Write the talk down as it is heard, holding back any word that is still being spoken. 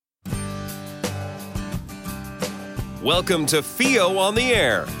Welcome to FIO on the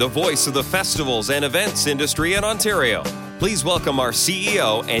Air, the voice of the festivals and events industry in Ontario. Please welcome our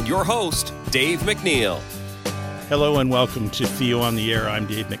CEO and your host, Dave McNeil. Hello and welcome to FIO on the Air. I'm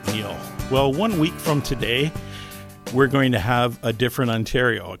Dave McNeil. Well, 1 week from today, we're going to have a different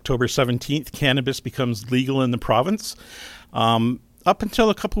Ontario. October 17th, cannabis becomes legal in the province. Up until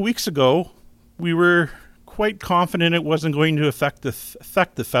a couple weeks ago, we were quite confident it wasn't going to affect the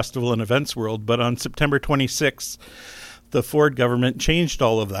festival and events world, but on September 26th, the Ford government changed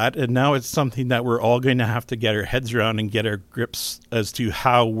all of that, and now it's something that we're all going to have to get our heads around and get our grips as to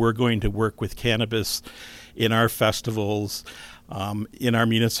how we're going to work with cannabis in our festivals, in our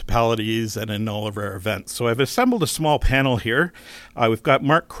municipalities, and in all of our events. So I've assembled a small panel here. We've got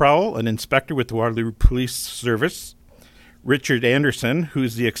Mark Crowell, an inspector with the Waterloo Police Service, Richard Anderson,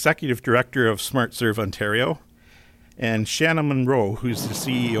 who's the Executive Director of SmartServe Ontario, and Shanna Monroe, who's the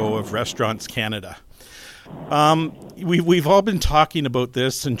CEO of Restaurants Canada. We've all been talking about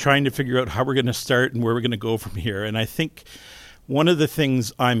this and trying to figure out how we're going to start and where we're going to go from here. And I think one of the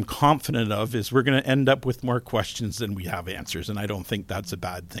things I'm confident of is we're going to end up with more questions than we have answers, and I don't think that's a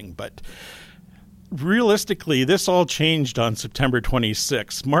bad thing. But realistically, this all changed on September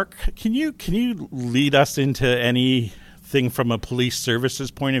 26th. Mark, can you lead us into anything from a police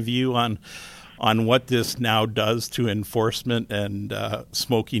services point of view on what this now does to enforcement and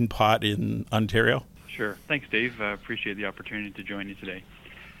smoking pot in Ontario? Sure. Thanks, Dave. I appreciate the opportunity to join you today.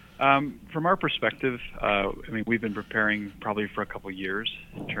 From our perspective, we've been preparing probably for a couple of years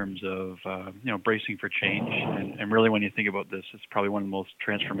in terms of, bracing for change. And really, when you think about this, it's probably one of the most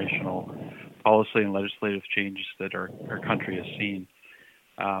transformational policy and legislative changes that our country has seen.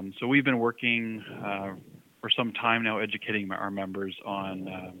 So we've been working for some time now, educating our members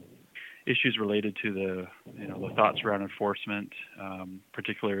on issues related to the thoughts around enforcement,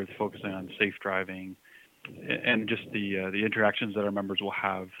 particularly focusing on safe driving, and just the interactions that our members will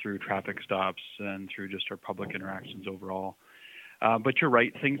have through traffic stops and through just our public interactions overall. But you're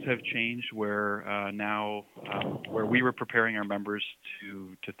right, things have changed where now where we were preparing our members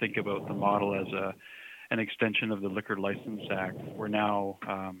to think about the model as an extension of the Liquor License Act. We're now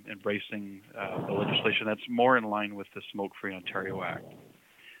embracing the legislation that's more in line with the Smoke-Free Ontario Act.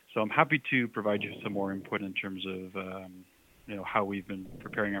 So I'm happy to provide you some more input in terms of how we've been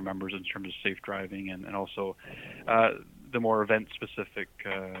preparing our members in terms of safe driving and also the more event-specific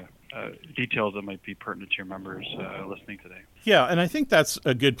details that might be pertinent to your members listening today. Yeah, and I think that's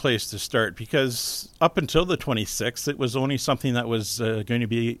a good place to start because up until the 26th, it was only something that was going to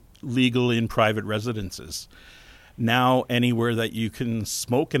be legal in private residences. Now, anywhere that you can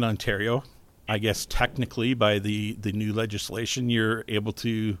smoke in Ontario, I guess technically by the new legislation, you're able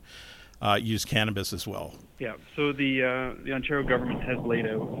to use cannabis as well. Yeah, so the Ontario government has laid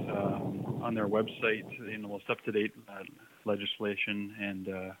out on their website the most up-to-date legislation and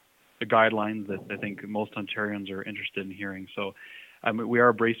the guidelines that I think most Ontarians are interested in hearing. So we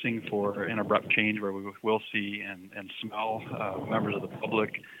are bracing for an abrupt change where we will see and smell members of the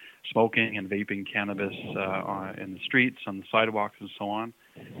public smoking and vaping cannabis in the streets, on the sidewalks, and so on.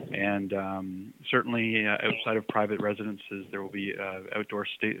 And certainly outside of private residences, there will be outdoor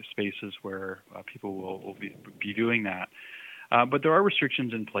spaces where people will be doing that. But there are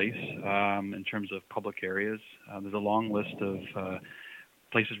restrictions in place in terms of public areas. There's a long list of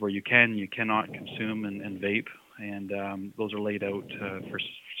places where you cannot consume and vape, and those are laid out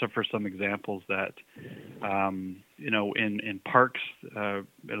for some examples that, in parks,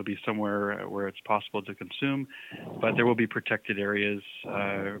 it'll be somewhere where it's possible to consume, but there will be protected areas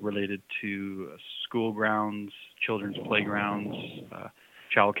related to school grounds, children's playgrounds,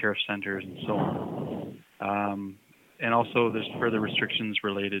 child care centers, and so on. And also there's further restrictions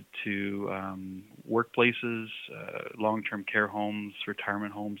related to workplaces, long-term care homes,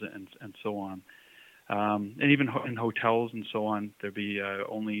 retirement homes, and so on. And even in hotels and so on, there'll be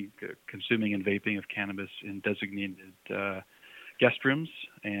only consuming and vaping of cannabis in designated guest rooms,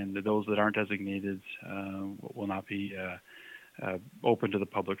 and those that aren't designated will not be open to the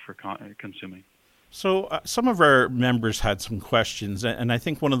public for consuming. So some of our members had some questions, and I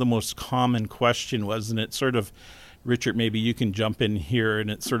think one of the most common question was, and it sort of, Richard, maybe you can jump in here, and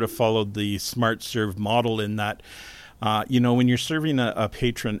it sort of followed the SmartServe model in that, when you're serving a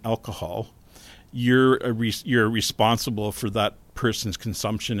patron alcohol, you're responsible for that person's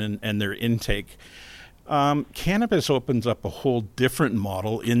consumption and their intake. Cannabis opens up a whole different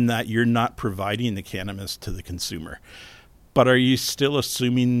model in that you're not providing the cannabis to the consumer. But are you still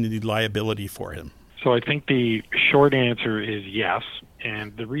assuming the liability for him? So I think the short answer is yes.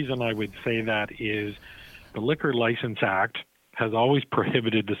 And the reason I would say that is the Liquor License Act has always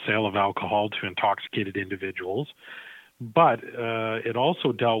prohibited the sale of alcohol to intoxicated individuals. but it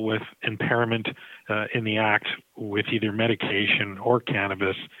also dealt with impairment in the act with either medication or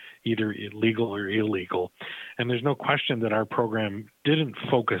cannabis, either legal or illegal. And there's no question that our program didn't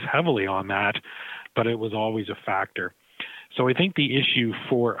focus heavily on that, but it was always a factor. So I think the issue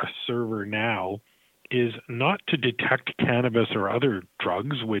for a server now is not to detect cannabis or other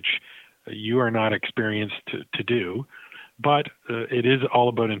drugs, which you are not experienced to do, but it is all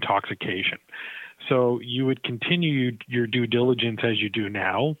about intoxication. So you would continue your due diligence as you do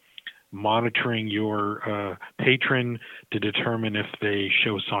now, monitoring your patron to determine if they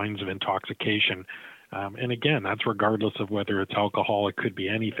show signs of intoxication. And again, that's regardless of whether it's alcohol, it could be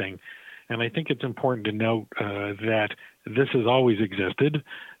anything. And I think it's important to note that this has always existed,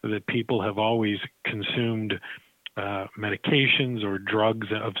 that people have always consumed medications or drugs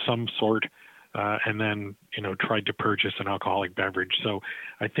of some sort, and then, tried to purchase an alcoholic beverage. So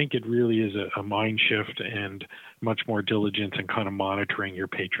I think it really is a mind shift and much more diligence in kind of monitoring your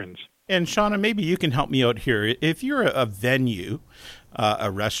patrons. And Shauna, maybe you can help me out here. If you're a venue,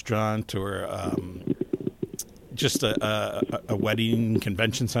 a restaurant, or just a wedding,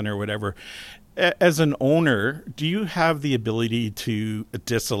 convention center, or whatever, as an owner, do you have the ability to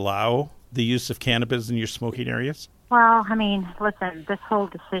disallow the use of cannabis in your smoking areas? Well, listen, this whole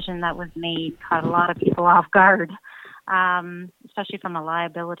decision that was made caught a lot of people off guard, especially from a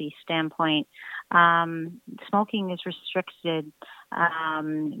liability standpoint. Smoking is restricted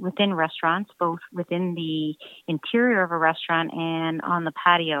within restaurants, both within the interior of a restaurant and on the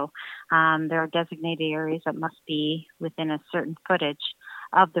patio. There are designated areas that must be within a certain footage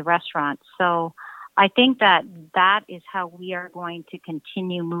of the restaurant. So I think that is how we are going to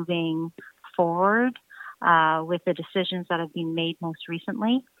continue moving forward with the decisions that have been made most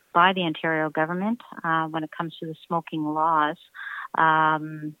recently by the Ontario government when it comes to the smoking laws.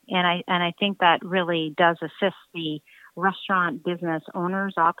 And I think that really does assist the restaurant business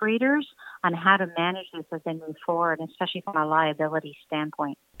owners, operators, on how to manage this as they move forward, especially from a liability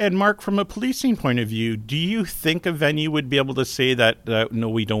standpoint. And Mark, from a policing point of view, do you think a venue would be able to say that, no,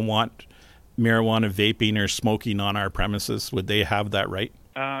 we don't want marijuana vaping or smoking on our premises? Would they have that right?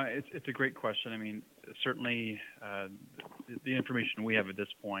 It's a great question. Certainly the information we have at this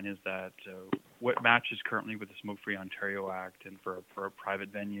point is that what matches currently with the Smoke-Free Ontario Act, and for a private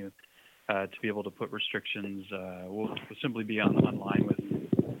venue to be able to put restrictions will simply be on line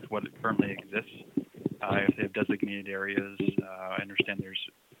with what currently exists. If they have designated areas, I understand there's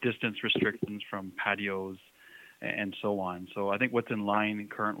distance restrictions from patios and so on. So I think what's in line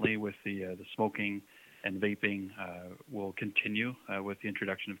currently with the smoking and vaping will continue with the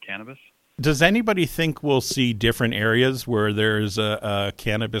introduction of cannabis. Does anybody think we'll see different areas where there's a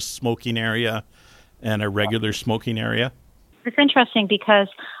cannabis smoking area and a regular smoking area? It's interesting because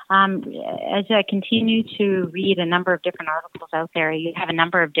as I continue to read a number of different articles out there, you have a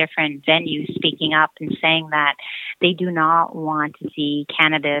number of different venues speaking up and saying that they do not want to see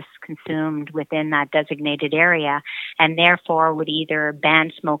cannabis consumed within that designated area, and therefore would either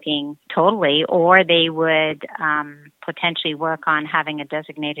ban smoking totally, or they would potentially work on having a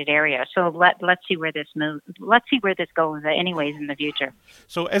designated area. So let's see where this moves. Let's see where this goes anyways in the future.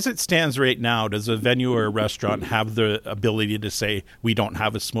 So as it stands right now, does a venue or a restaurant have the ability to say we don't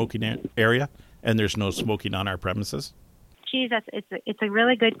have a smoking area and there's no smoking on our premises? Geez, it's a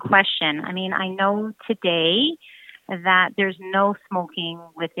really good question. I know today that there's no smoking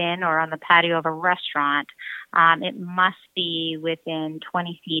within or on the patio of a restaurant. It must be within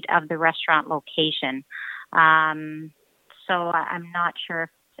 20 feet of the restaurant location. So I'm not sure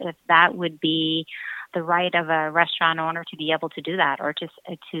if that would be the right of a restaurant owner to be able to do that, or just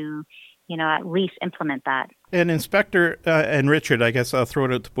to at least implement that. And Inspector and Richard, I guess I'll throw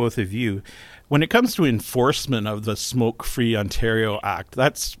it out to both of you. When it comes to enforcement of the Smoke-Free Ontario Act,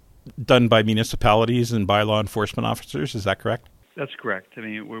 that's done by municipalities and by law enforcement officers, is that correct? That's correct.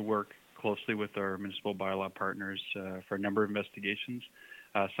 We work closely with our municipal bylaw partners for a number of investigations.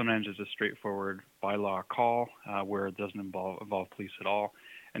 Sometimes it's a straightforward bylaw call where it doesn't involve police at all.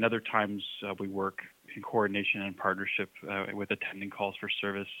 And other times we work in coordination and partnership with attending calls for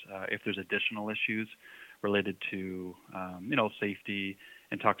service if there's additional issues related to, safety,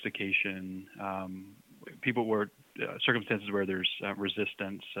 intoxication, people where circumstances where there's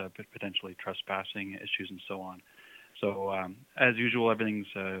resistance, potentially trespassing issues, and so on. So as usual, everything's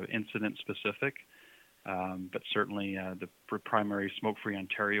incident specific, but certainly the primary Smoke-Free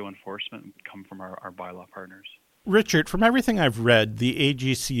Ontario enforcement would come from our bylaw partners. Richard, from everything I've read, the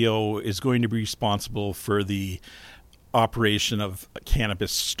AGCO is going to be responsible for the operation of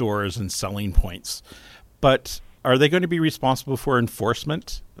cannabis stores and selling points. But are they going to be responsible for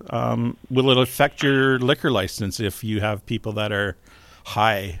enforcement? Will it affect your liquor license if you have people that are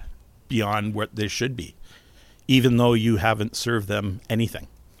high beyond what they should be, even though you haven't served them anything?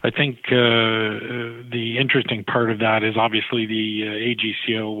 I think the interesting part of that is obviously the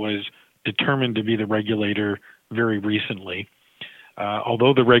AGCO was determined to be the regulator very recently,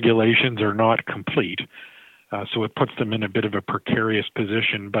 although the regulations are not complete. So it puts them in a bit of a precarious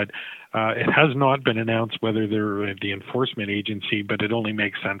position, but it has not been announced whether they're the enforcement agency, but it only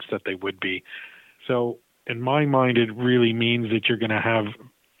makes sense that they would be. So in my mind, it really means that you're going to have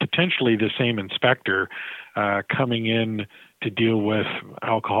potentially the same inspector coming in to deal with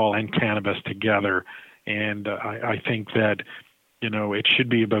alcohol and cannabis together. And I think that, it should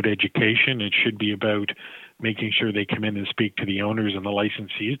be about education. It should be about making sure they come in and speak to the owners and the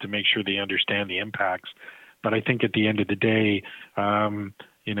licensees to make sure they understand the impacts. But I think at the end of the day,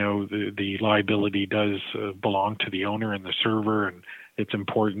 the liability does belong to the owner and the server, and it's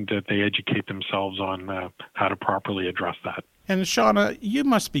important that they educate themselves on how to properly address that. And Shauna, you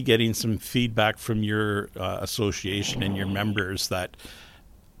must be getting some feedback from your association and your members that,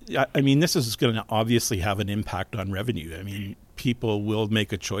 this is going to obviously have an impact on revenue. People will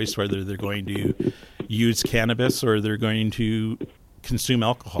make a choice whether they're going to use cannabis or they're going to consume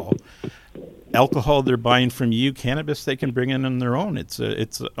alcohol. Alcohol they're buying from you, cannabis they can bring in on their own.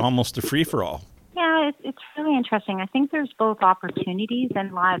 It's almost a free-for-all. Yeah, it's really interesting. I think there's both opportunities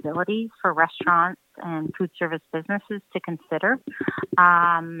and liabilities for restaurants and food service businesses to consider.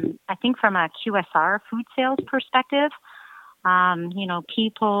 I think from a QSR food sales perspective,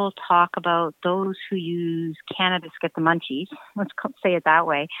 people talk about those who use cannabis get the munchies. Let's say it that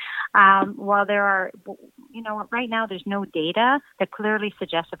way. While there are, right now there's no data that clearly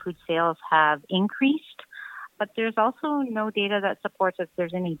suggests that food sales have increased, but there's also no data that supports if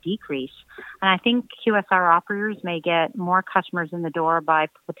there's any decrease. And I think QSR operators may get more customers in the door by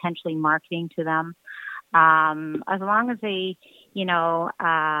potentially marketing to them. As long as they,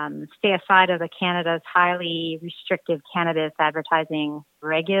 stay aside of Canada's highly restrictive cannabis advertising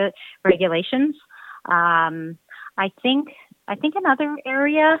regulations. I think another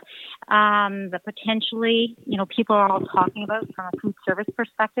area that potentially, people are all talking about from a food service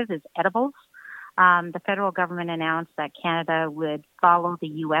perspective is edibles. The federal government announced that Canada would follow the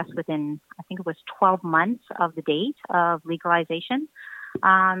U.S. within, I think it was 12 months of the date of legalization.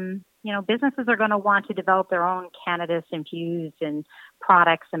 Businesses are going to want to develop their own cannabis-infused and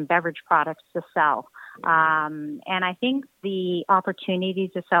products and beverage products to sell. And I think the opportunity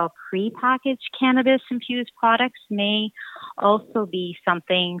to sell prepackaged cannabis-infused products may also be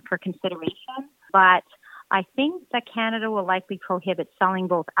something for consideration. But I think that Canada will likely prohibit selling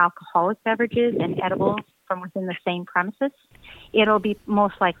both alcoholic beverages and edibles from within the same premises. It'll be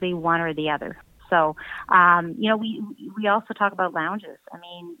most likely one or the other. So, we also talk about lounges.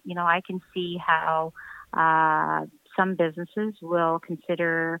 I can see how some businesses will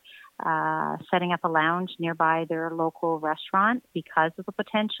consider setting up a lounge nearby their local restaurant because of the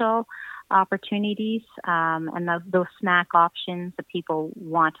potential opportunities and those snack options that people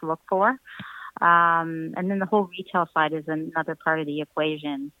want to look for. And then the whole retail side is another part of the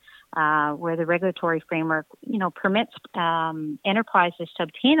equation, where the regulatory framework, permits enterprises to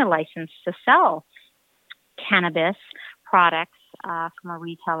obtain a license to sell cannabis products from a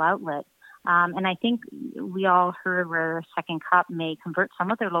retail outlet. And I think we all heard where Second Cup may convert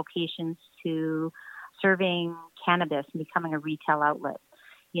some of their locations to serving cannabis and becoming a retail outlet.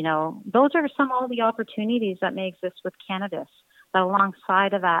 Those are all the opportunities that may exist with cannabis. But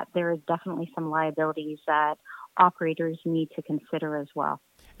alongside of that, there is definitely some liabilities that operators need to consider as well.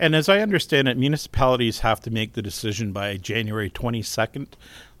 And as I understand it, municipalities have to make the decision by January 22nd,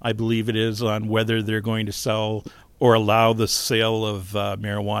 I believe it is, on whether they're going to sell or allow the sale of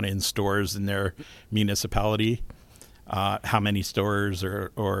marijuana in stores in their municipality. How many stores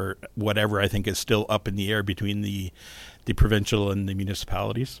or whatever, I think, is still up in the air between the provincial and the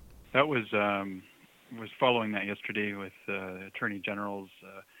municipalities. That was following that yesterday with Attorney General's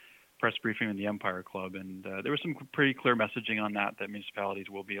press briefing in the Empire Club, and there was some pretty clear messaging on that municipalities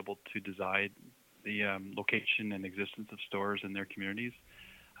will be able to decide the location and existence of stores in their communities,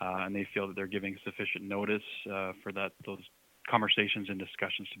 and they feel that they're giving sufficient notice for those conversations and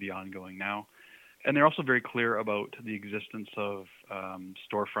discussions to be ongoing now. And they're also very clear about the existence of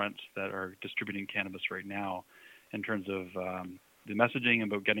storefronts that are distributing cannabis right now in terms of the messaging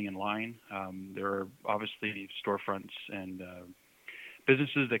about getting in line. There are obviously storefronts and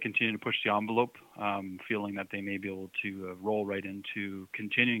businesses that continue to push the envelope, feeling that they may be able to roll right into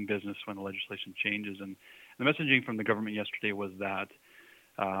continuing business when the legislation changes. And the messaging from the government yesterday was that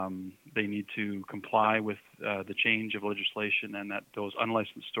They need to comply with the change of legislation, and that those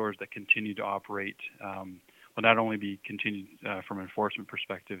unlicensed stores that continue to operate will not only be continued from an enforcement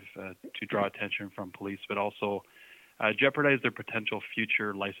perspective to draw attention from police, but also jeopardize their potential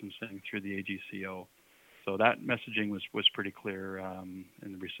future licensing through the AGCO. So that messaging was pretty clear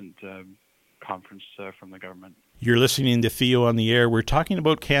in the recent conference from the government. You're listening to Theo on the Air. We're talking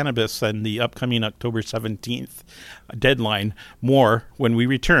about cannabis and the upcoming October 17th deadline. More when we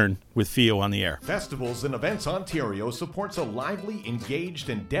return with Theo on the Air. Festivals and Events Ontario supports a lively, engaged,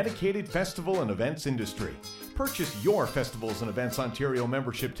 and dedicated festival and events industry. Purchase your Festivals and Events Ontario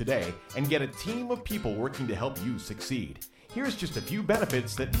membership today and get a team of people working to help you succeed. Here's just a few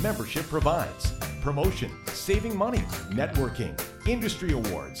benefits that membership provides: promotion, saving money, networking, industry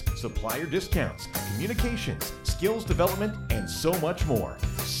awards, supplier discounts, communications, skills development, and so much more.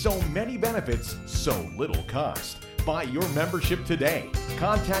 So many benefits, so little cost. Buy your membership today.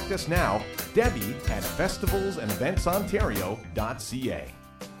 Contact us now, Debbie at festivalsandeventsontario.ca.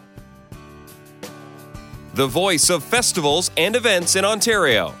 The voice of festivals and events in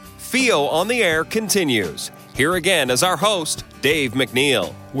Ontario. Theo on the Air continues. Here again is our host, Dave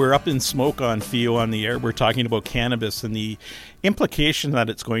McNeil. We're up in smoke on Theo on the Air. We're talking about cannabis and the implication that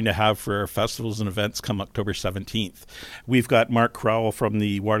it's going to have for our festivals and events come October 17th. We've got Mark Crowell from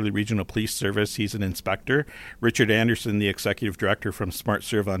the Waterloo Regional Police Service. He's an inspector. Richard Anderson, the Executive Director from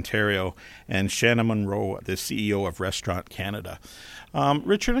SmartServe Ontario. And Shanna Monroe, the CEO of Restaurant Canada.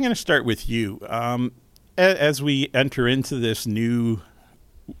 Richard, I'm going to start with you. As we enter into this new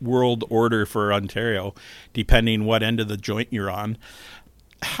world order for Ontario, depending what end of the joint you're on,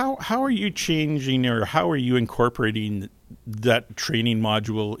 how are you changing, or how are you incorporating that training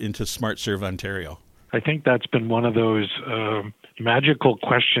module into SmartServe Ontario? I think that's been one of those magical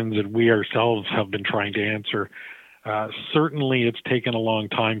questions that we ourselves have been trying to answer. Certainly it's taken a long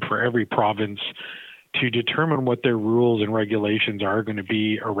time for every province to determine what their rules and regulations are going to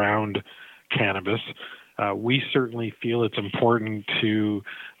be around cannabis. We certainly feel it's important to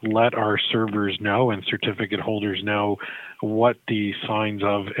let our servers know and certificate holders know what the signs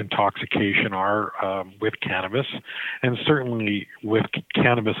of intoxication are with cannabis, and certainly with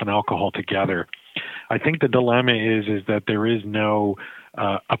cannabis and alcohol together. I think the dilemma is that there is no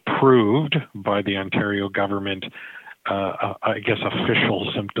approved by the Ontario government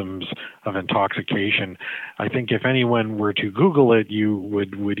official symptoms of intoxication. I think if anyone were to Google it, you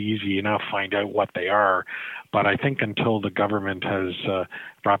would easy enough find out what they are. But I think until the government has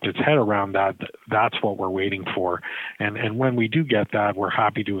wrapped its head around that, that's what we're waiting for. And when we do get that, we're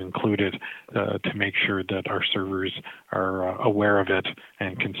happy to include it to make sure that our servers are aware of it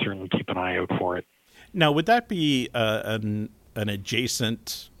and can certainly keep an eye out for it. Now, would that be an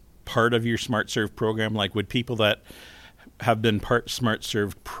adjacent part of your SmartServe program? Like, would people that have been part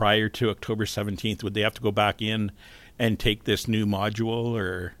SmartServe prior to October 17th, would they have to go back in and take this new module?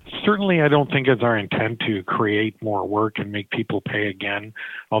 Or certainly, I don't think it's our intent to create more work and make people pay again,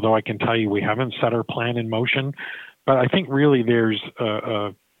 although I can tell you we haven't set our plan in motion. But I think really there's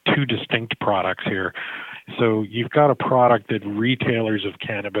two distinct products here. So you've got a product that retailers of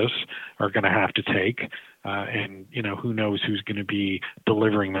cannabis are going to have to take, and who knows who's going to be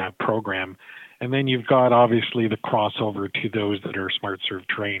delivering that program. And then you've got obviously the crossover to those that are SmartServe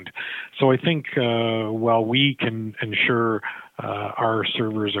trained. So I think while we can ensure our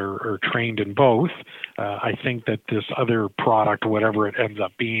servers are trained in both, I think that this other product, whatever it ends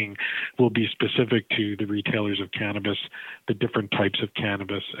up being, will be specific to the retailers of cannabis, the different types of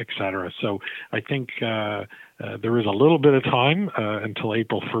cannabis, et cetera. So I think there is a little bit of time until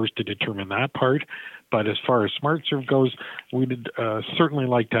April 1st to determine that part. But as far as SmartServe goes, we'd certainly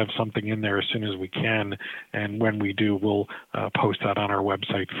like to have something in there as soon as we can. And when we do, we'll post that on our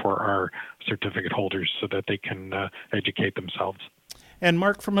website for our certificate holders so that they can educate themselves. And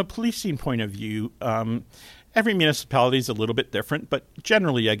Mark, from a policing point of view, every municipality is a little bit different, but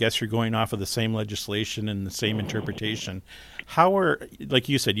generally, I guess you're going off of the same legislation and the same interpretation. Like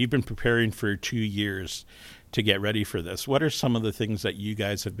you said, you've been preparing for 2 years to get ready for this. What are some of the things that you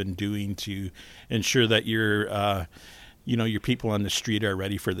guys have been doing to ensure that your people on the street are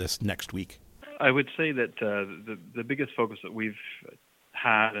ready for this next week? I would say that the biggest focus that we've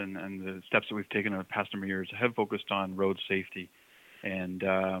had and the steps that we've taken in the past number of years have focused on road safety. And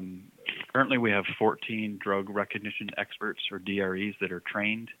currently we have 14 drug recognition experts, or DREs, that are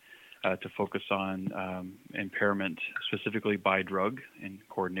trained to focus on impairment specifically by drug in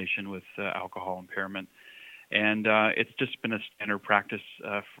coordination with alcohol impairment. And it's just been a standard practice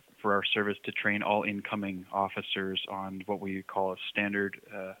for our service to train all incoming officers on what we call a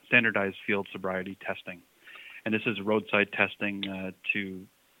standardized field sobriety testing. and this is roadside testing to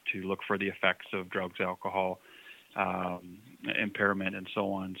look for the effects of drugs, alcohol, impairment, and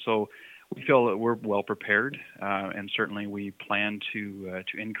so on. So we feel that we're well prepared, and certainly we plan to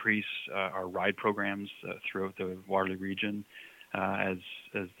increase our ride programs throughout the Waterloo region as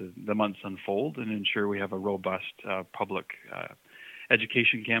the months unfold, and ensure we have a robust public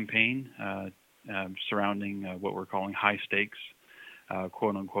education campaign surrounding what we're calling high stakes,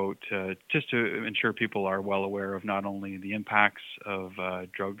 quote unquote, just to ensure people are well aware of not only the impacts of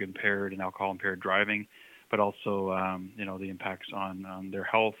drug impaired and alcohol impaired driving, but also the impacts on their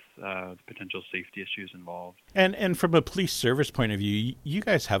health, the potential safety issues involved. And from a police service point of view, you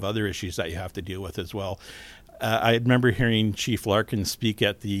guys have other issues that you have to deal with as well. I remember hearing Chief Larkin speak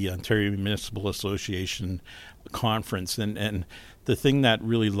at the Ontario Municipal Association conference, and the thing that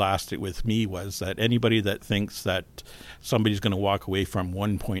really lasted with me was that anybody that thinks that somebody's going to walk away from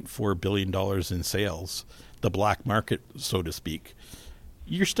 $1.4 billion in sales, the black market, so to speak,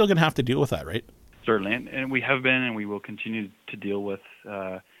 you're still going to have to deal with that, right? Certainly, and we have been, and we will continue to deal with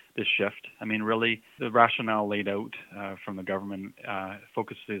this shift. I mean, really, the rationale laid out from the government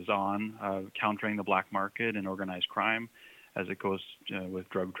focuses on countering the black market and organized crime as it goes with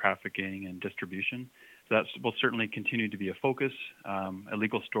drug trafficking and distribution. So that will certainly continue to be a focus.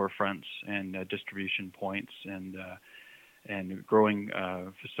 Illegal storefronts and distribution points and growing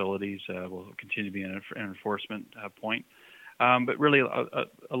facilities will continue to be an enforcement point. But really,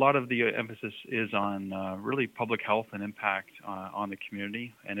 a lot of the emphasis is on really public health and impact on the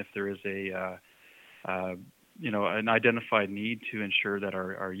community. And if there is an identified need to ensure that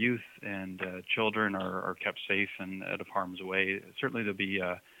our youth and children are kept safe and out of harm's way, certainly there'll be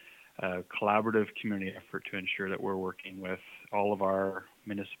a collaborative community effort to ensure that we're working with all of our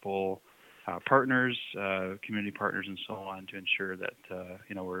municipal partners, community partners, and so on to ensure that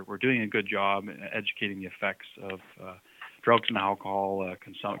we're doing a good job educating the effects of drugs and alcohol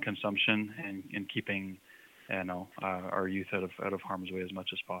consumption and keeping our youth out of harm's way as much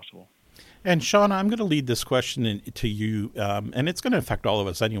as possible. And Sean, I'm going to lead this question to you, and it's going to affect all of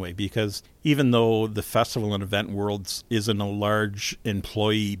us anyway, because even though the festival and event world isn't a large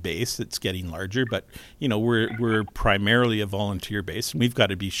employee base, it's getting larger, but we're primarily a volunteer base, and we've got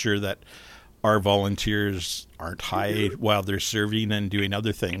to be sure that our volunteers aren't high while they're serving and doing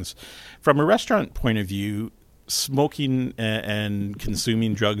other things. From a restaurant point of view, smoking and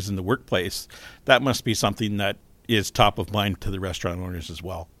consuming drugs in the workplace, that must be something that is top of mind to the restaurant owners as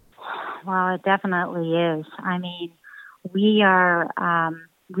well. Well, it definitely is. I mean, we are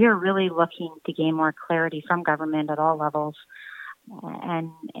really looking to gain more clarity from government at all levels,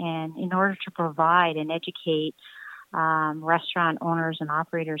 and in order to provide and educate restaurant owners and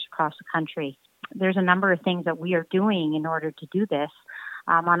operators across the country. There's a number of things that we are doing in order to do this.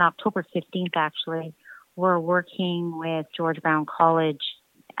 On October 15th, actually, we're working with George Brown College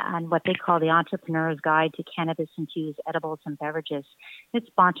on what they call the Entrepreneur's Guide to Cannabis-Infused Edibles and Beverages. It's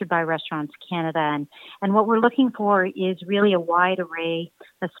sponsored by Restaurants Canada. And what we're looking for is really a wide array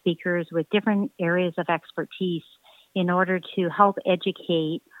of speakers with different areas of expertise in order to help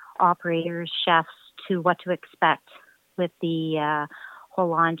educate operators, chefs, to what to expect with the whole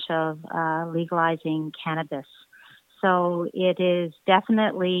launch of legalizing cannabis. So it is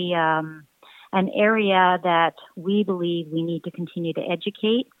definitely an area that we believe we need to continue to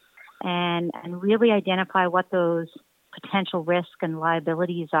educate and really identify what those potential risks and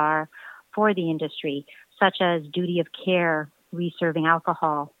liabilities are for the industry, such as duty of care, reserving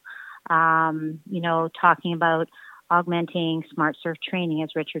alcohol, talking about augmenting smart serve training, as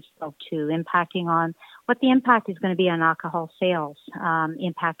Richard spoke to, impacting on what the impact is going to be on alcohol sales,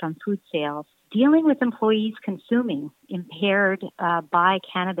 impact on food sales, dealing with employees consuming impaired by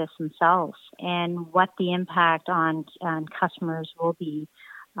cannabis themselves, and what the impact on customers will be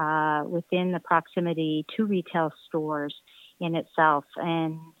within the proximity to retail stores in itself.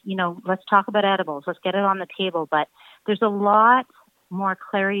 And, let's talk about edibles. Let's get it on the table. But there's a lot more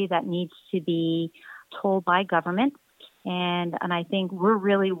clarity that needs to be told by government. And I think we're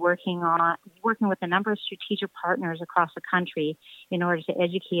really working with a number of strategic partners across the country in order to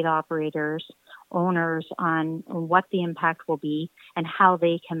educate operators, owners on what the impact will be and how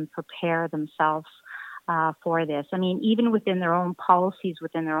they can prepare themselves for this. I mean, even within their own policies,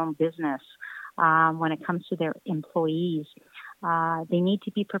 within their own business, when it comes to their employees, they need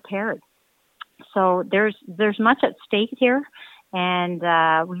to be prepared. So there's much at stake here. And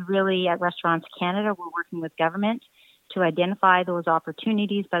we really, at Restaurants Canada, we're working with government to identify those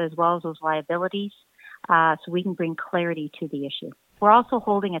opportunities, but as well as those liabilities, so we can bring clarity to the issue. We're also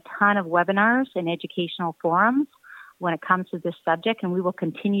holding a ton of webinars and educational forums when it comes to this subject, and we will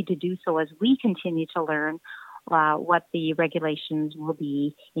continue to do so as we continue to learn what the regulations will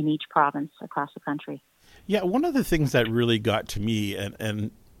be in each province across the country. Yeah, one of the things that really got to me,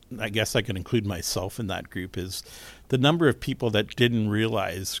 and I guess I can include myself in that group, is the number of people that didn't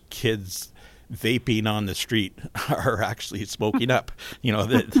realize kids vaping on the street are actually smoking up.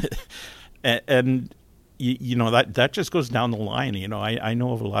 And that just goes down the line. I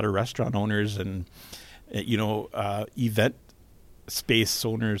know of a lot of restaurant owners and event space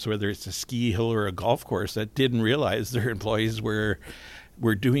owners, whether it's a ski hill or a golf course, that didn't realize their employees were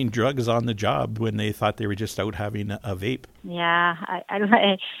doing drugs on the job when they thought they were just out having a vape. Yeah, I'm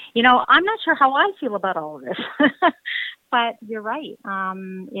not sure how I feel about all of this, but you're right.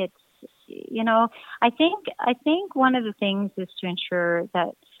 It's, I think one of the things is to ensure that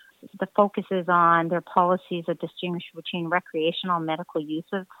the focus is on their policies that distinguish between recreational and medical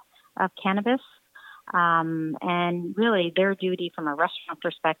use of cannabis. And really their duty from a restaurant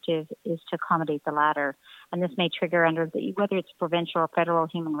perspective is to accommodate the latter. And this may trigger under whether it's provincial or federal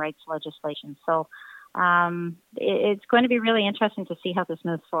human rights legislation. So it's going to be really interesting to see how this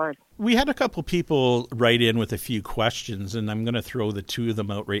moves forward. We had a couple people write in with a few questions, and I'm going to throw the two of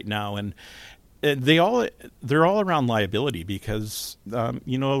them out right now. And they're all around liability because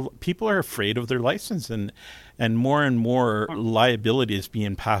people are afraid of their license, and more liability is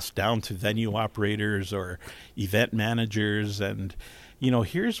being passed down to venue operators or event managers. And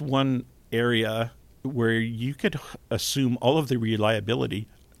here's one area where you could assume all of the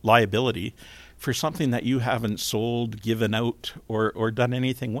liability for something that you haven't sold, given out, or done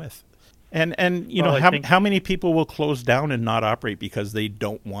anything with. And how many people will close down and not operate because they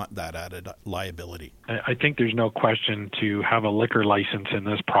don't want that added liability? I think there's no question to have a liquor license in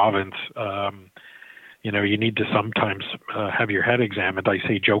this province. You need to sometimes have your head examined. I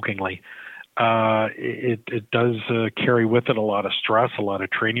say jokingly. It does carry with it a lot of stress, a lot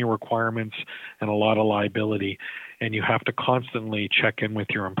of training requirements, and a lot of liability. And you have to constantly check in with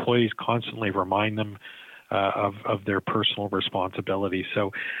your employees, constantly remind them of their personal responsibility.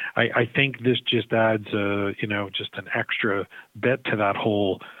 So I think this just adds, just an extra bit to that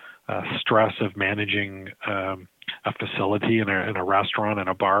whole stress of managing a facility in a restaurant and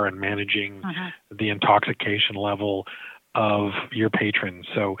a bar, and managing the intoxication level of your patrons.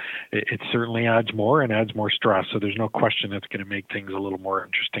 So it certainly adds more stress. So there's no question it's going to make things a little more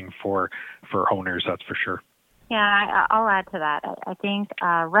interesting for owners, that's for sure. Yeah, I'll add to that. I think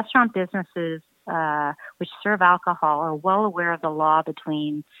restaurant businesses which serve alcohol are well aware of the law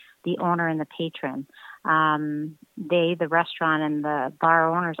between the owner and the patron. The restaurant and the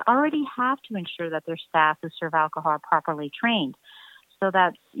bar owners already have to ensure that their staff who serve alcohol are properly trained, so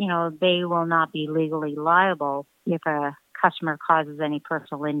that they will not be legally liable if a customer causes any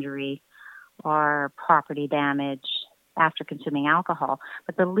personal injury or property damage after consuming alcohol.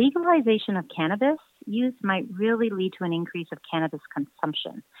 But the legalization of cannabis use might really lead to an increase of cannabis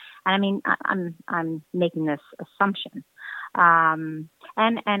consumption. And I mean, I'm making this assumption. And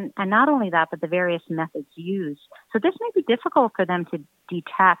not only that, but the various methods used. So this may be difficult for them to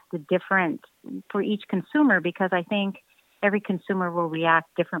detect the difference for each consumer, because I think every consumer will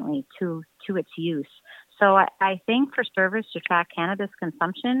react differently to its use. So I think for servers to track cannabis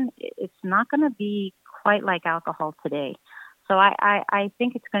consumption, it's not going to be quite like alcohol today. So I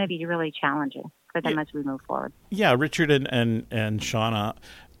think it's going to be really challenging for them as we move forward. Yeah, Richard and Shauna,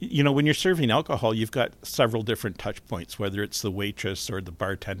 when you're serving alcohol, you've got several different touch points, whether it's the waitress or the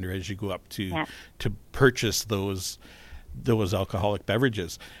bartender as you go up to purchase those alcoholic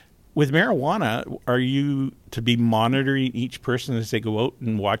beverages. With marijuana, are you to be monitoring each person as they go out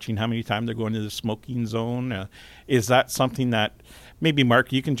and watching how many times they're going to the smoking zone? Is that something that, maybe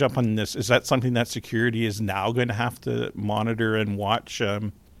Mark, you can jump on this, is that something that security is now going to have to monitor and watch?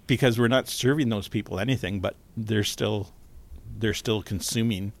 Because we're not serving those people anything, but they're still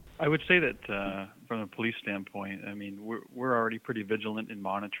consuming. I would say that from a police standpoint, I mean, we're already pretty vigilant in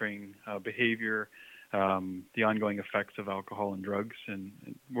monitoring behavior, the ongoing effects of alcohol and drugs, and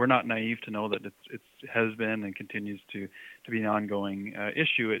we're not naive to know that it has been and continues to be an ongoing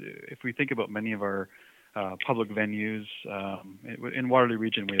issue. If we think about many of our public venues in Waterloo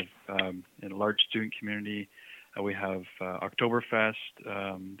Region, we have in a large student community, we have Oktoberfest,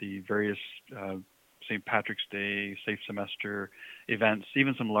 the various St. Patrick's Day, Safe Semester events,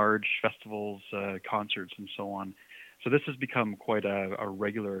 even some large festivals, concerts, and so on. So this has become quite a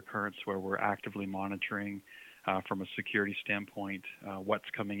regular occurrence where we're actively monitoring from a security standpoint what's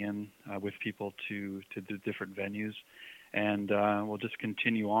coming in with people to the different venues. And we'll just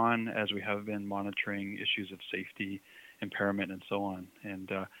continue on as we have been monitoring issues of safety, impairment, and so on.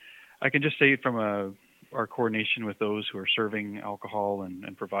 And I can just say from our coordination with those who are serving alcohol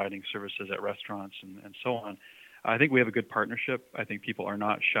and providing services at restaurants and so on, I think we have a good partnership. I think people are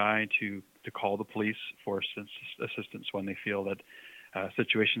not shy to call the police for assistance when they feel that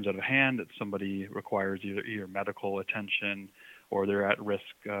situation's out of hand, that somebody requires either medical attention or they're at risk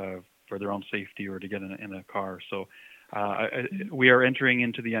for their own safety or to get in a car. So we are entering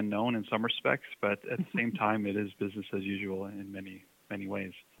into the unknown in some respects, but at the same time, it is business as usual in many, many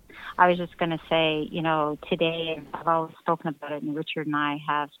ways. I was just going to say, today, and I've always spoken about it, and Richard and I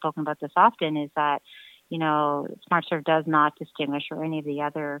have spoken about this often, is that, SmartServe does not distinguish, or any of the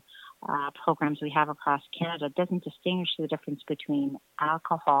other programs we have across Canada doesn't distinguish the difference between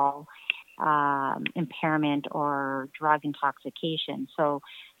alcohol impairment or drug intoxication. So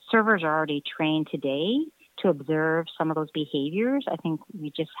servers are already trained today to observe some of those behaviors. I think we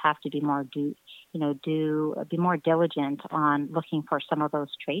just have to be more be more diligent on looking for some of those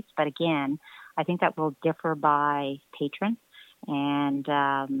traits. But again, I think that will differ by patron. And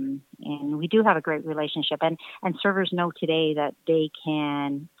we do have a great relationship. And servers know today that they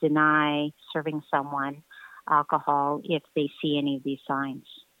can deny serving someone alcohol if they see any of these signs.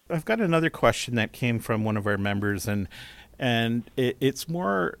 I've got another question that came from one of our members, and it's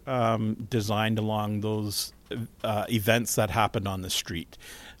more designed along those events that happened on the street,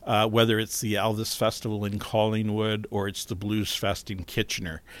 whether it's the Elvis Festival in Collingwood or it's the Blues Fest in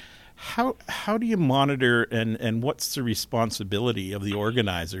Kitchener. How do you monitor and what's the responsibility of the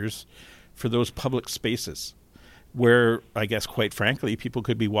organizers for those public spaces where, I guess, quite frankly, people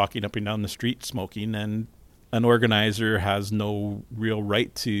could be walking up and down the street smoking and an organizer has no real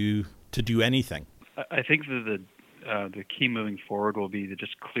right to do anything? I think that the key moving forward will be the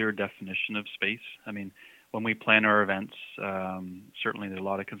just clear definition of space. I mean, when we plan our events, certainly there's a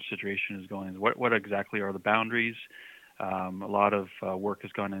lot of consideration is going into what exactly are the boundaries. A lot of work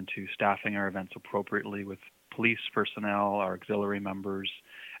has gone into staffing our events appropriately with police personnel, our auxiliary members,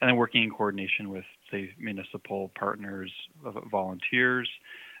 and then working in coordination with, say, municipal partners, volunteers,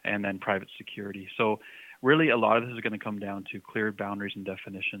 and then private security. So really a lot of this is going to come down to clear boundaries and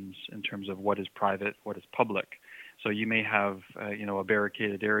definitions in terms of what is private, what is public. So you may have, a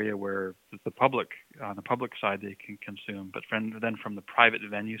barricaded area where the public, on the public side, they can consume, but then from the private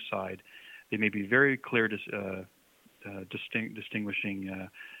venue side, they may be very clear distinguishing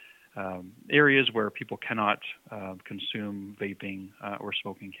areas where people cannot consume vaping or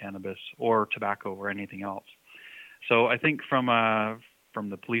smoking cannabis or tobacco or anything else. So I think from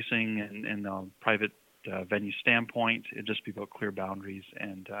the policing and the private venue standpoint, it'd just be about clear boundaries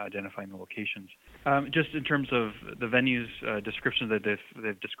and identifying the locations. Just in terms of the venues description that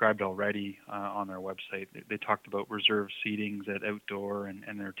they've described already on their website, they talked about reserved seatings at outdoor and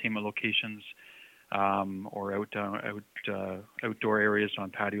entertainment locations, or outdoor areas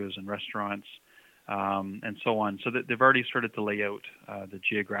on patios and restaurants, and so on. So that they've already started to lay out the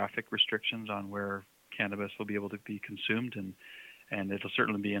geographic restrictions on where cannabis will be able to be consumed, and it'll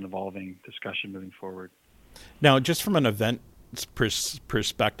certainly be an evolving discussion moving forward. Now, just from an event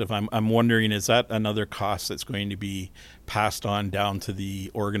perspective, I'm wondering, is that another cost that's going to be passed on down to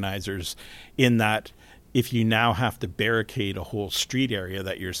the organizers, in that if you now have to barricade a whole street area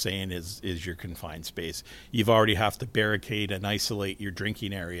that you're saying is your confined space, you've already have to barricade and isolate your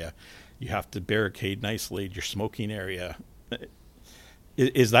drinking area. You have to barricade and isolate your smoking area.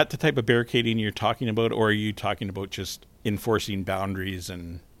 Is that the type of barricading you're talking about, or are you talking about just enforcing boundaries?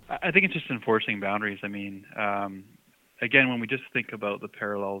 And I think it's just enforcing boundaries. I mean, again, when we just think about the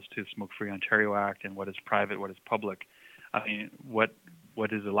parallels to the Smoke-Free Ontario Act and what is private, what is public, I mean, what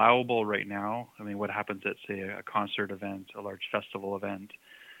is allowable right now, I mean, what happens at, say, a concert event, a large festival event,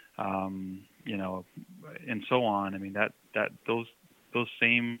 and so on. I mean, that those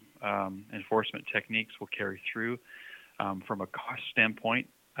same enforcement techniques will carry through. From a cost standpoint,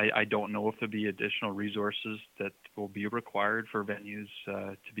 I don't know if there'll be additional resources that will be required for venues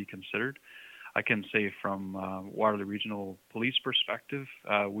to be considered. I can say from Waterloo Regional Police perspective,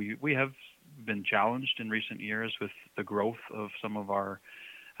 we have been challenged in recent years with the growth of some of our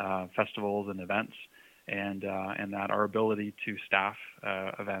festivals and events, and that our ability to staff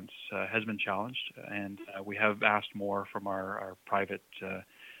events has been challenged, and we have asked more from our private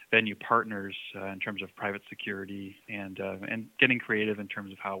venue partners in terms of private security and getting creative in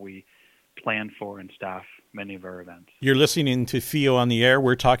terms of how we plan for and staff many of our events. You're listening to Theo on the Air.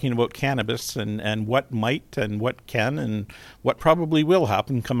 We're talking about cannabis and what might and what can and what probably will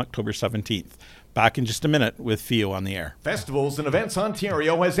happen come October 17th. Back in just a minute with Theo on the Air. Festivals and Events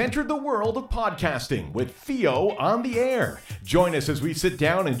Ontario has entered the world of podcasting with Theo on the Air. Join us as we sit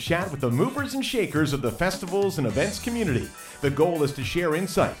down and chat with the movers and shakers of the festivals and events community. The goal is to share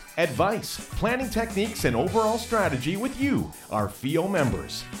insight, advice, planning techniques, and overall strategy with you, our Theo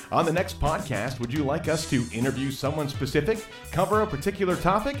members. On the next podcast, would you like us to interview someone specific, cover a particular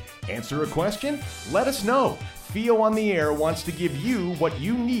topic, answer a question? Let us know. Theo on the Air wants to give you what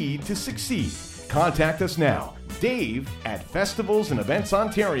you need to succeed. Contact us now, Dave at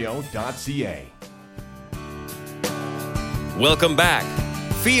festivalsandeventsontario.ca. Welcome back.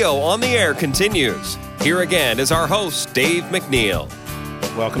 Theo on the Air continues. Here again is our host, Dave McNeil.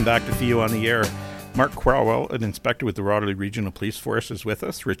 Welcome back to Theo on the Air. Mark Crowell, an inspector with the Waterloo Regional Police Force, is with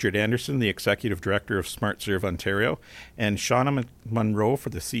us. Richard Anderson, the Executive Director of SmartServe Ontario, and Shauna Monroe for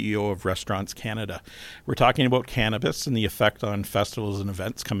the CEO of Restaurants Canada. We're talking about cannabis and the effect on festivals and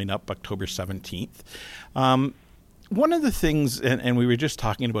events coming up October 17th. One of the things, and we were just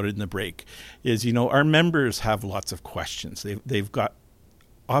talking about it in the break, is, our members have lots of questions. They've got,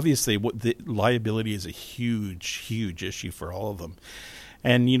 obviously, the liability is a huge, huge issue for all of them.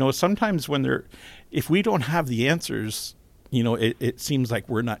 And, sometimes if we don't have the answers, it seems like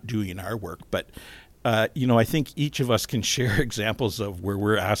we're not doing our work. But, I think each of us can share examples of where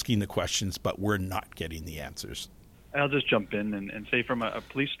we're asking the questions, but we're not getting the answers. I'll just jump in and say from a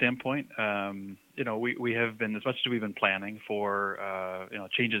police standpoint, we have been, as much as we've been planning for,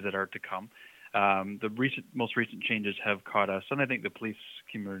 changes that are to come, the most recent changes have caught us, and I think the police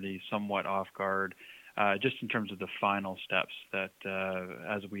community somewhat off guard, just in terms of the final steps that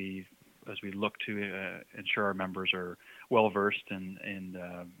as we look to ensure our members are well versed in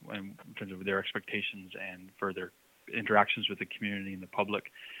terms of their expectations and further interactions with the community and the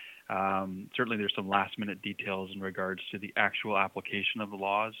public. Certainly there's some last minute details in regards to the actual application of the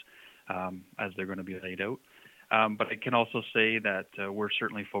laws as they're going to be laid out. But I can also say that we're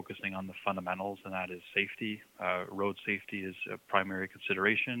certainly focusing on the fundamentals, and that is safety. Road safety is a primary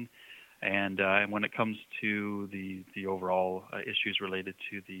consideration. And when it comes to the overall issues related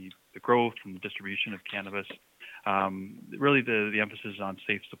to the growth and the distribution of cannabis, really the emphasis is on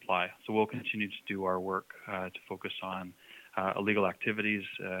safe supply. So we'll continue to do our work to focus on illegal activities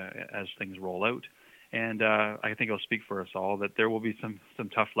as things roll out. And I think I'll speak for us all that there will be some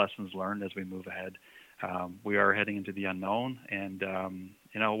tough lessons learned as we move ahead. We are heading into the unknown, and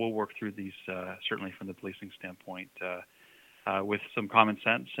we'll work through these certainly from the policing standpoint with some common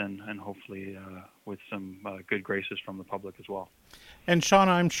sense and hopefully with some good graces from the public as well. And Shauna,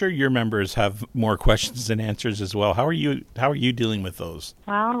 I'm sure your members have more questions than answers as well. How are you dealing with those?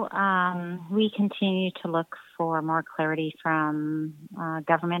 Well, we continue to look for more clarity from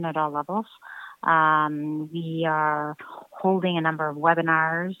government at all levels. We are holding a number of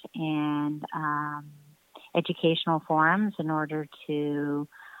webinars and educational forums in order to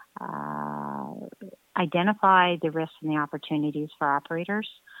identify the risks and the opportunities for operators.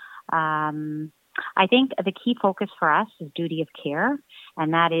 I think the key focus for us is duty of care,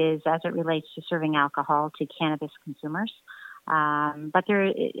 and that is as it relates to serving alcohol to cannabis consumers. But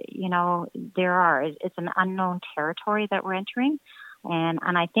it's an unknown territory that we're entering. And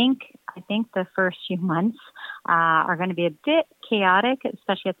I think the first few months are going to be a bit chaotic,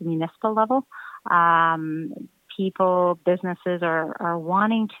 especially at the municipal level. Businesses are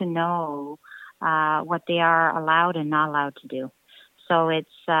wanting to know what they are allowed and not allowed to do. So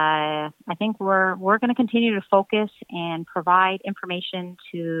I think we're going to continue to focus and provide information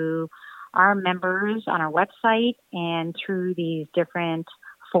to our members on our website and through these different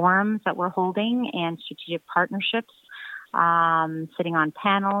forums that we're holding and strategic partnerships, sitting on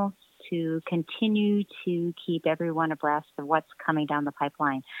panels to continue to keep everyone abreast of what's coming down the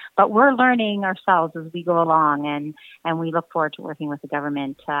pipeline. But we're learning ourselves as we go along, and we look forward to working with the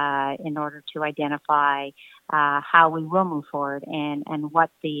government in order to identify how we will move forward and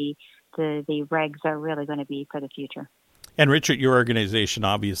what the regs are really going to be for the future. And Richard, your organization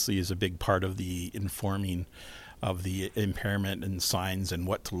obviously is a big part of the informing of the impairment and signs and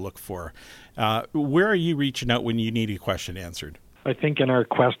what to look for. Where are you reaching out when you need a question answered? I think in our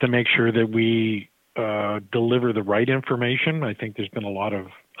quest to make sure that we deliver the right information, I think there's been a lot of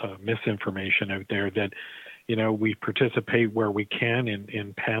misinformation out there that, we participate where we can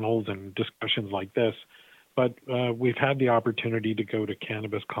in panels and discussions like this. But we've had the opportunity to go to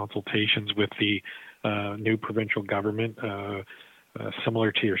cannabis consultations with the new provincial government.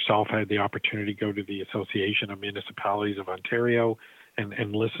 Similar to yourself, I had the opportunity to go to the Association of Municipalities of Ontario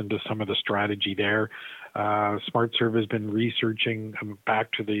and listen to some of the strategy there. SmartServe has been researching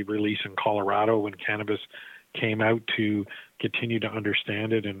back to the release in Colorado when cannabis came out to continue to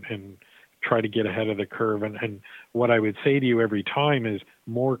understand it and try to get ahead of the curve. And what I would say to you every time is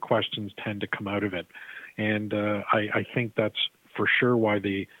more questions tend to come out of it. And I think that's for sure why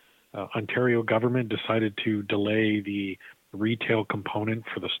the Ontario government decided to delay the retail component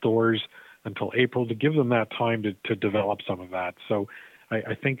for the stores until April, to give them that time to develop some of that. So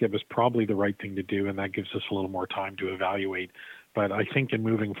I think it was probably the right thing to do, and that gives us a little more time to evaluate. But I think in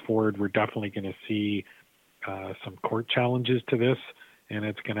moving forward, we're definitely going to see some court challenges to this, and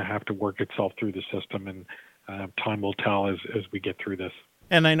it's going to have to work itself through the system, and time will tell as we get through this.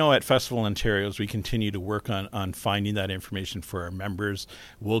 And I know at Festival Ontario's we continue to work on finding that information for our members.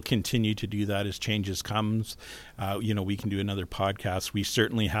 We'll continue to do that as changes comes. We can do another podcast. We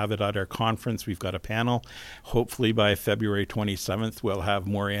certainly have it at our conference. We've got a panel. Hopefully by February 27th, we'll have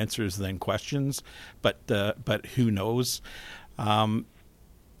more answers than questions. But who knows? Any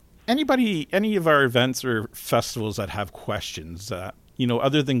of our events or festivals that have questions,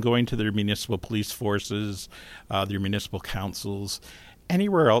 other than going to their municipal police forces, their municipal councils,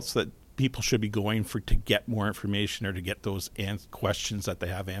 anywhere else that people should be going to get more information or to get those questions that they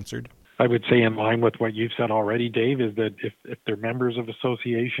have answered? I would say, in line with what you've said already, Dave, is that if they're members of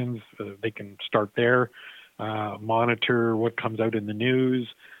associations, they can start there, monitor what comes out in the news,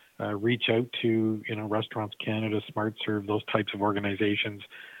 reach out to Restaurants Canada, Smart Serve, those types of organizations.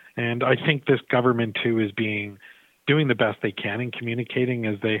 And I think this government too is doing the best they can in communicating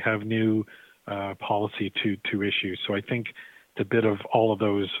as they have new policy to issue. So I think it's a bit of all of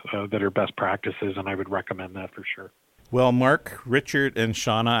those that are best practices, and I would recommend that for sure. Well, Mark, Richard, and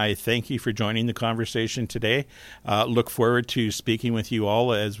Shauna, I thank you for joining the conversation today. Look forward to speaking with you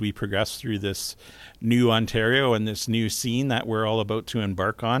all as we progress through this new Ontario and this new scene that we're all about to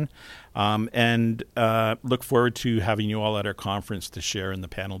embark on. And look forward to having you all at our conference to share in the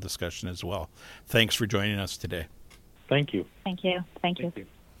panel discussion as well. Thanks for joining us today. Thank you. Thank you. Thank you.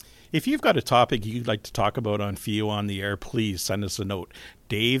 If you've got a topic you'd like to talk about on FEO on the Air, please send us a note.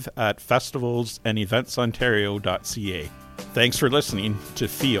 Dave@festivalsandeventsontario.ca. Thanks for listening to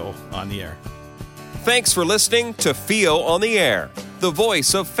FEO on the Air. Thanks for listening to FEO on the Air, the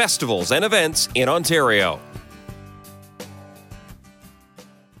voice of festivals and events in Ontario.